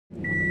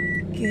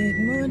Good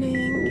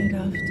morning, good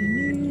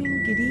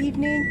afternoon, good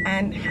evening,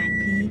 and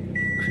happy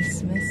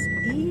Christmas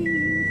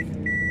Eve.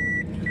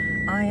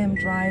 I am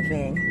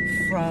driving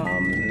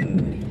from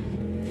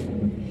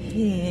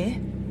here,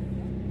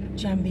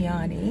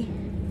 Jambiani,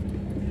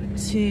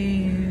 to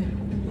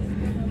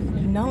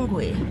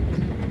Nungwi.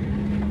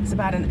 It's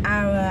about an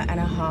hour and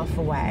a half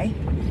away,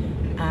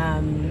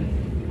 and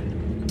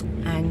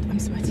I'm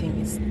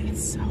sweating. It's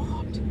so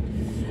hot,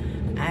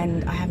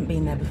 and I haven't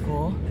been there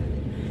before,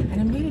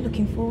 and I'm really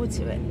looking forward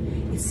to it.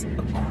 It's a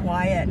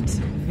quiet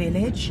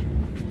village.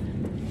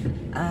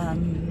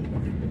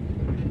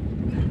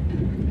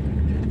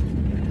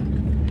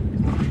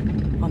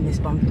 On this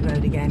bumpy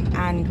road again,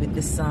 and with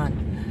the sun.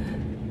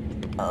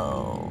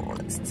 Oh,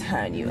 let's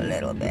turn you a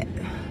little bit.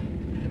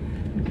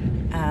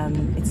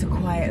 It's a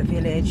quiet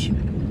village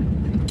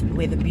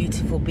with a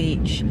beautiful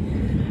beach,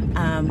 and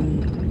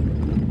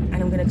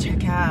I'm going to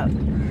check out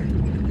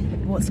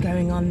what's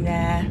going on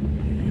there.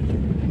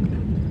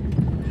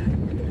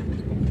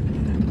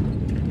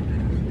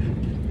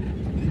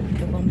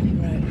 The bumpy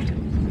road.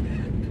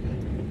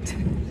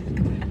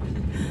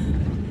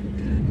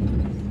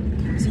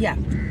 So yeah,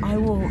 I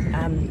will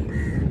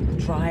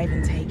drive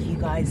and take you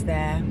guys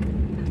there,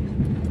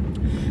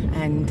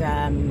 and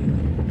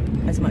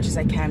as much as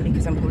I can,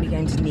 because I'm probably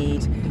going to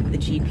need the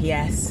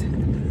GPS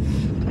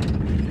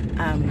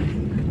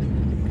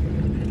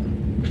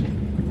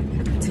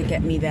to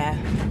get me there.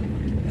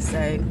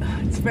 So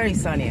it's very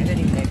sunny. I don't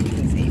even know if you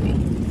can see me.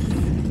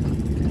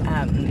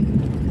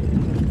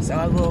 So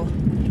I will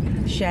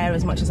share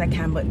as much as I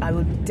can, but I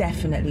will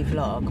definitely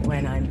vlog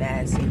when I'm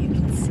there so you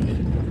can see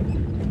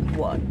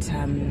what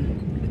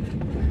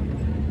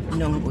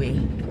Nungwi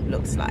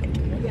looks like.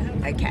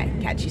 Okay,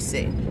 catch you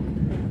soon.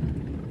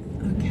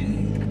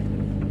 Okay,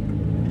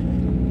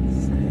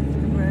 so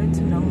road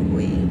to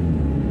Nungwi.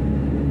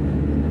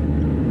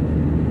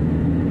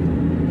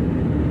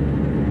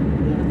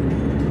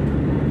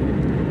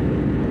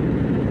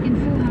 In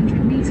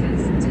 400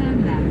 meters, turn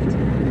left.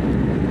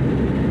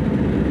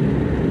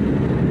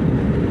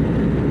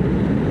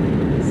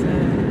 So,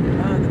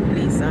 oh, the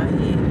police are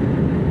here.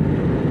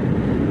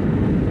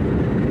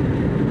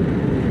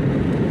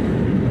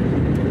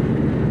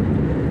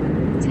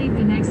 Take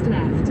the next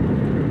left.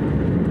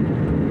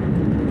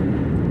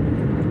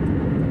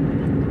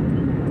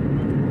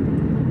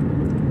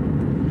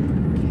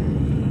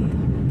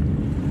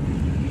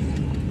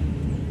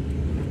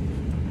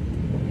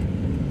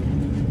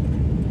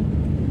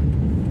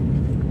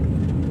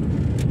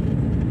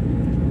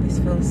 This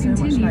feels so much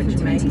Continue like for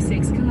Jamaica.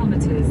 26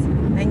 kilometers.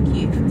 Thank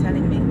you for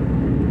telling me.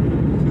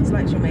 Feels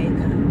like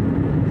Jamaica.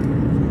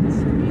 It's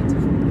so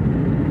beautiful.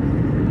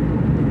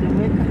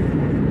 Jamaica.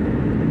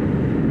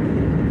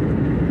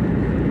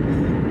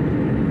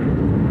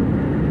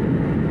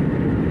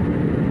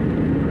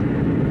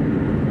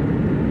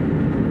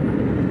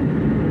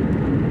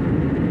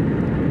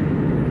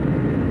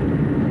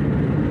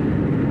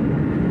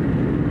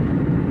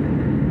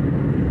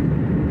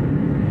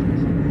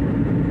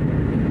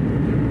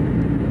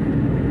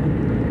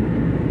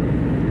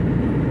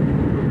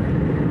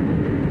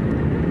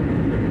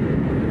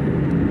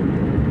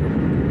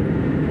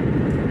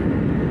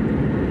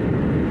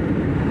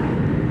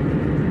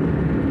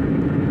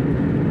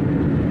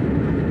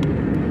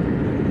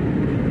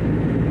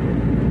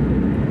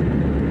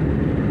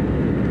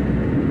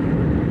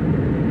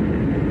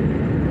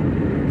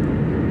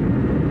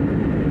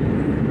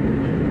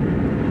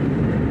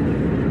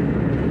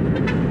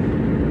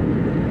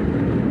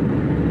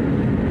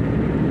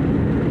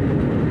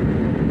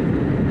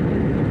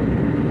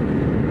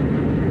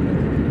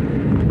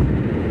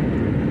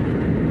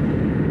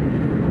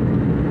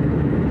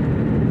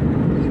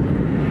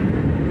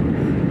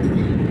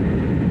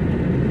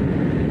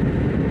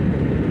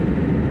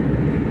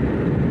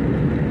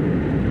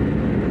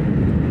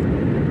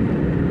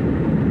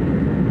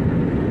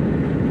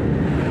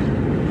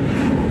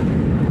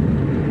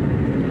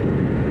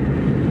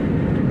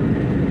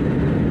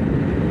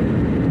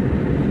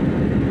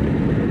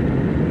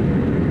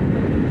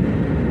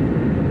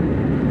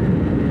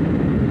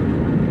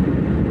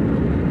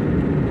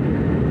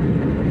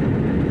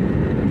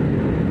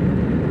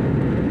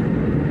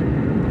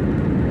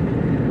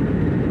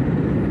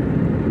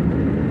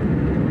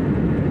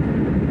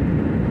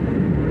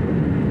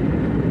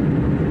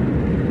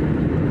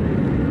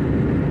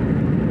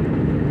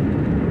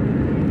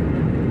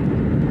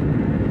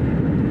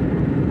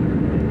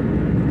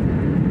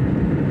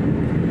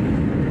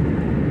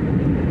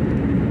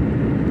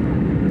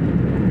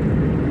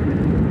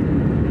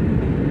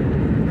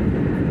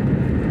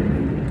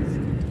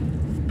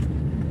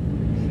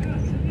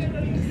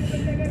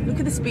 Look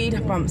at the speed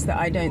bumps that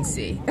I don't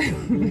see.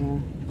 Yeah,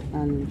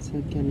 and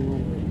second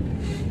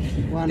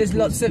one. There's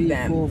lots of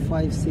them. 4,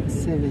 5, 6,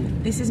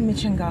 7. This is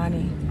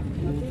Michangani.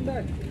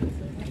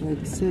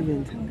 Like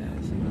 7.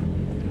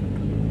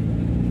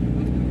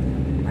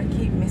 I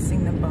keep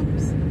missing the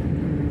bumps.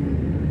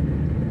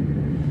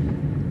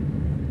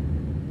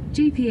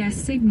 GPS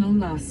signal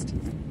lost.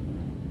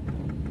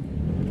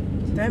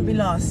 Don't be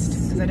lost,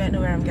 because I don't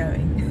know where I'm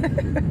going.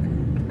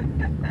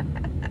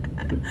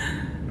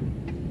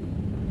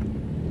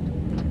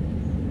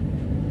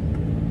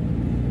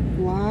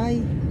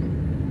 Why?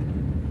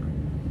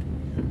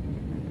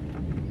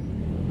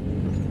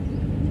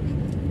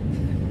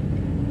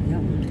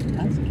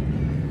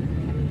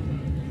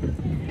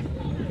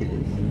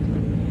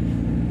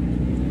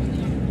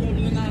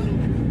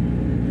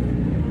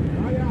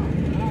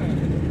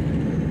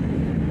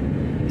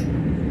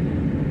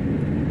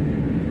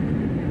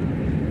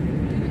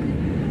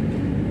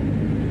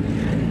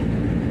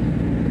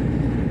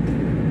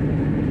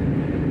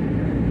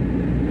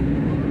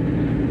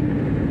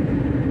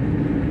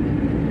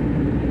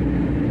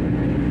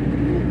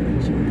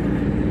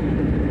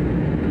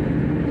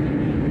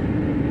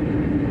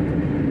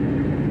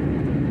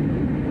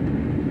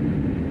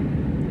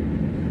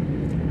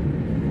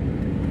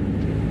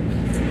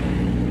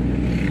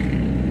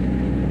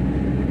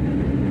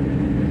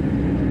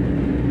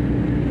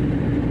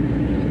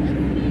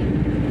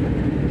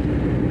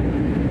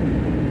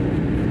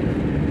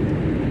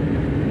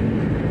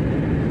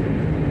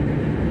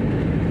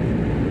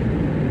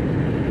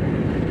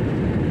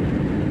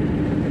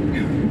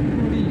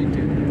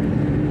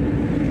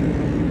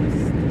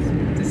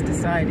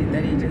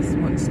 That he just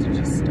wants to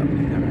just stop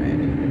in the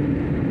road.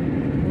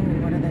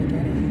 Ooh, what are they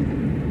getting?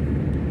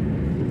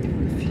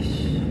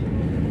 Fish.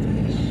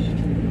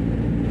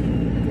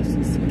 This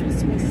is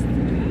Christmas.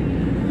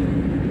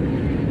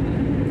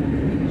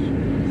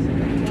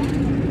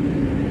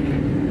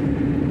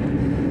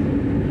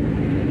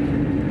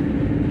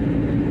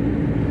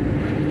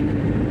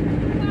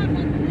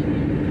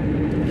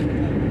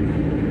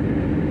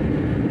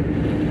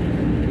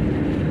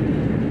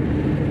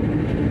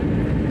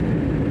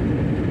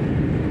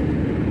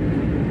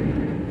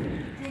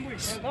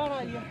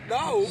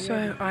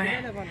 So I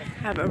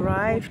have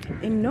arrived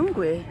in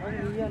Nungwi.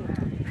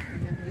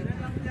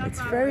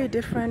 It's very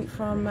different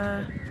from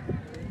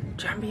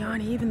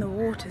Jambiani. Even the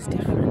water's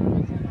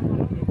different.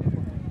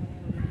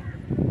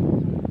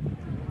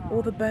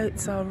 All the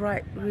boats are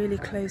really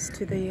close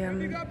to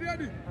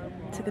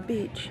the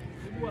beach,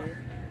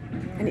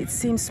 and it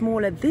seems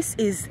smaller. This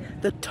is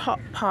the top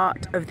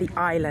part of the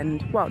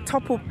island. Well, I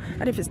don't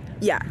know if it's,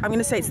 yeah, I'm going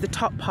to say it's the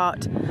top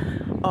part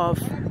of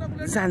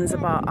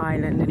Zanzibar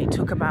island, and it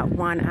took about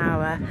 1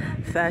 hour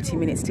 30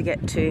 minutes to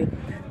get to.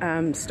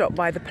 Stopped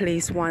by the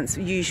police once,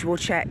 usual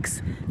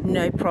checks,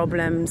 no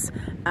problems,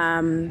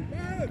 and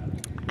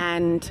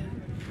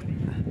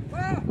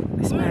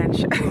this man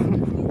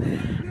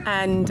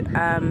and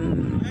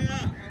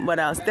what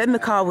else, then the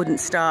car wouldn't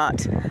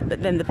start,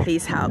 but then the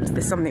police helped.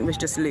 Something was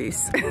just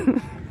loose.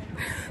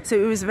 So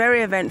it was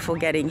very eventful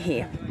getting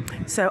here.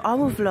 So I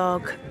will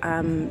vlog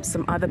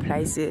some other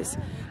places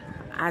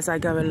as I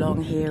go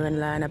along here and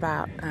learn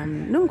about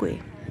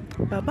Nungwi.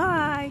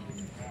 Bye-bye.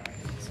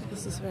 So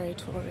this is very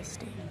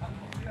touristy.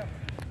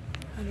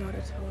 A lot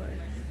of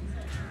tourists.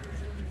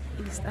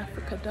 East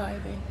Africa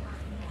diving.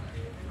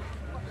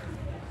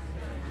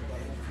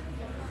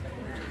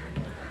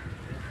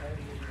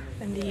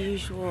 And the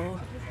usual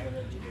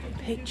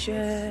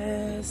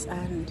pictures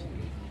and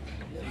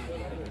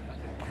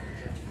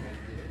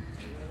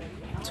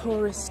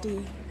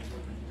touristy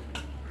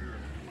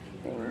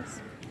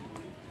things.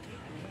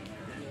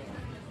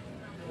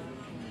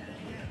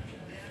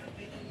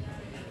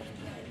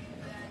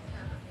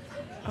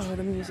 Oh,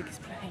 the music is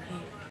playing here.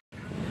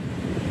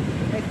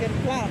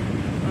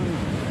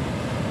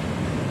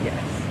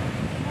 Yes.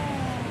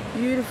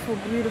 Beautiful,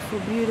 beautiful,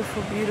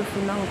 beautiful,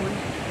 beautiful Nungwi.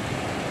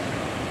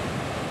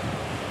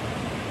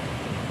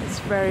 It's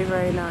very,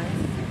 very nice.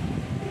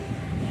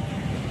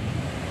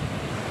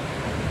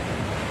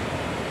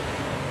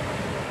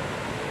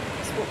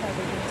 Let's walk by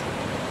the water.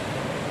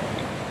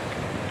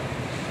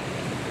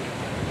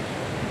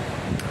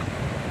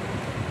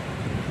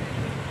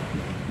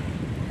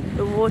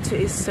 The water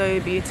is so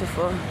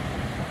beautiful,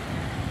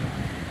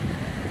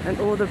 and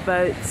all the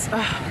boats,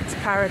 oh, it's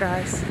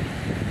paradise.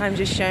 I'm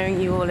just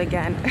showing you all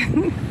again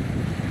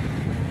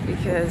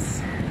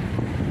because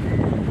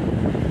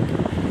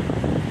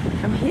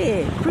I'm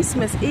here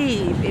Christmas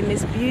Eve in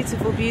this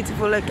beautiful,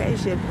 beautiful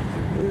location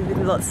with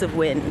lots of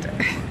wind.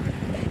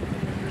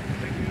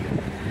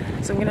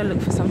 So I'm gonna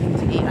look for something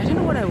to eat. I don't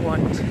know what I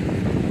want,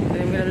 but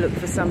I'm gonna look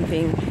for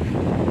something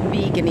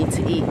vegan-y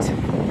to eat.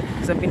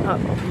 Because I've been up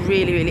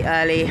really, really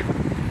early,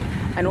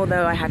 and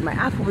although I had my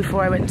apple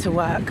before I went to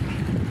work,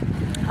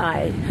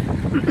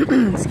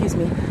 excuse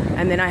me,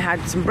 and then I had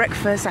some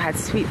breakfast. I had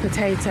sweet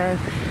potato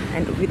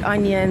and with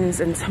onions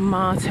and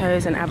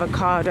tomatoes and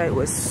avocado. It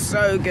was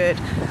so good,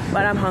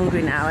 but I'm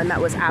hungry now, and that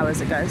was hours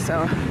ago,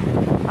 so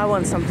I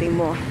want something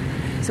more.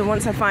 So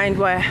once I find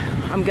where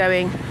I'm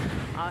going,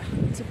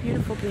 it's a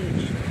beautiful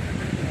beach.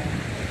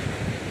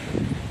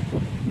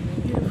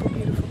 Beautiful,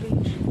 beautiful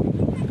beach.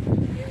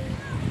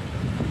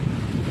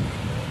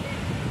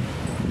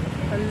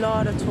 A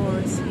lot of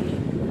tourists here.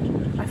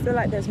 I feel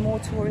like there's more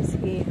tourists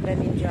here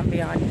than in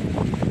Jambiani.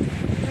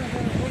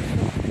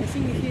 I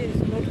think here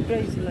is not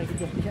crazy like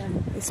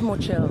Jambiani. It's more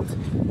chilled.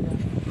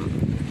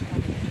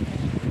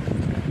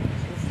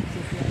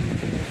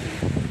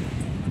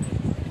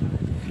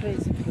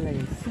 Crazy place.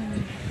 place.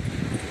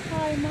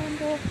 Hi,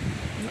 Mambo.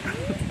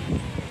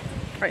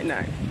 Right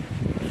now.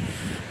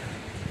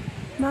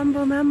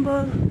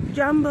 Mambo,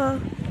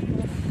 Jumbo.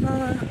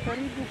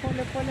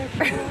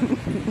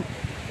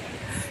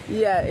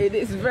 Yeah, it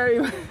is very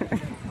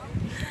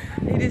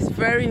it is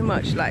very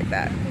much like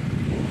that.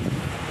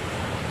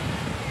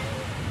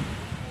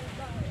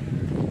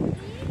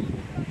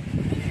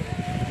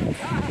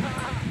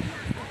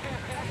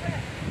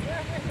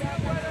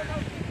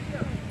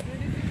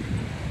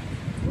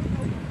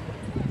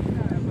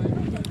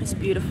 It's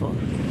beautiful.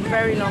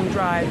 Very long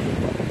drive,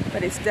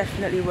 but it's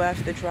definitely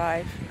worth the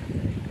drive.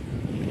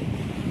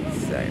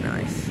 So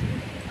nice.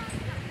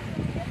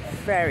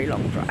 Very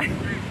long drive.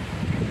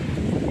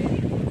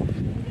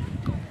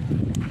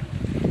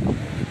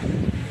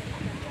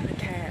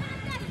 Okay.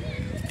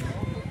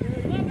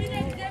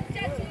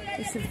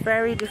 It's a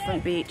very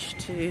different beach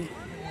to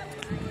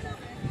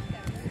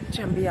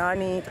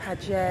Jambiani,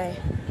 Paje,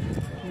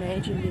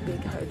 majorly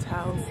big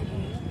hotels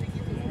here.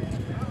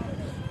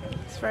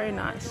 It's very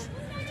nice.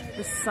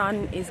 The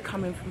sun is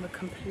coming from a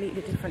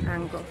completely different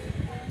angle.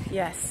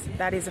 Yes,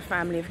 that is a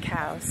family of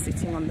cows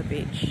sitting on the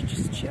beach,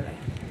 just chilling.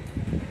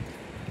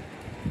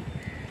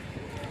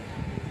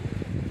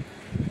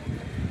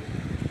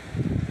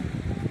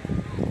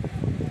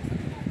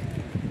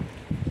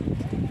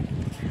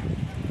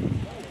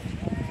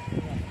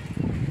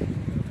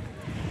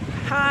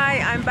 Hi,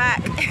 I'm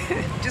back.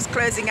 Just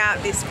closing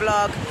out this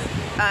vlog.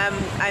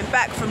 I'm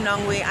back from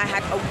Nungwi. I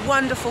had a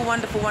wonderful,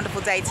 wonderful,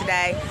 wonderful day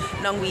today.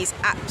 Nungwi is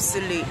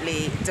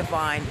absolutely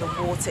divine. The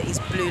water is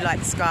blue like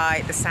the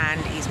sky. The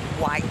sand is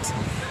white.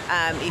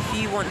 If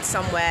you want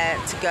somewhere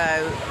to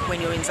go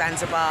when you're in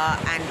Zanzibar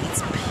and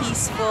it's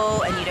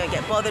peaceful and you don't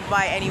get bothered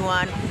by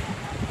anyone,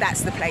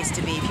 that's the place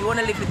to be. If you want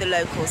to live with the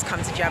locals,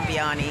 come to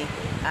Jambiani.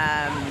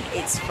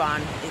 It's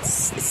fun.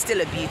 It's still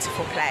a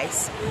beautiful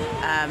place.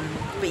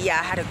 But yeah,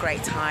 I had a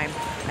great time.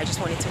 I just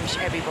wanted to wish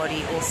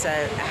everybody also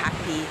a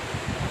happy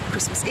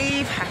Christmas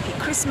Eve, happy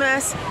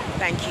Christmas.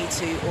 Thank you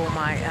to all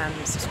my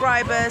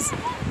subscribers,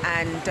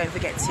 and don't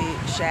forget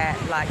to share,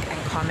 like and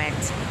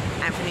comment,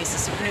 and for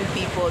new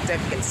people, don't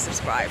forget to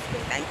subscribe.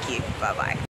 Thank you. Bye bye.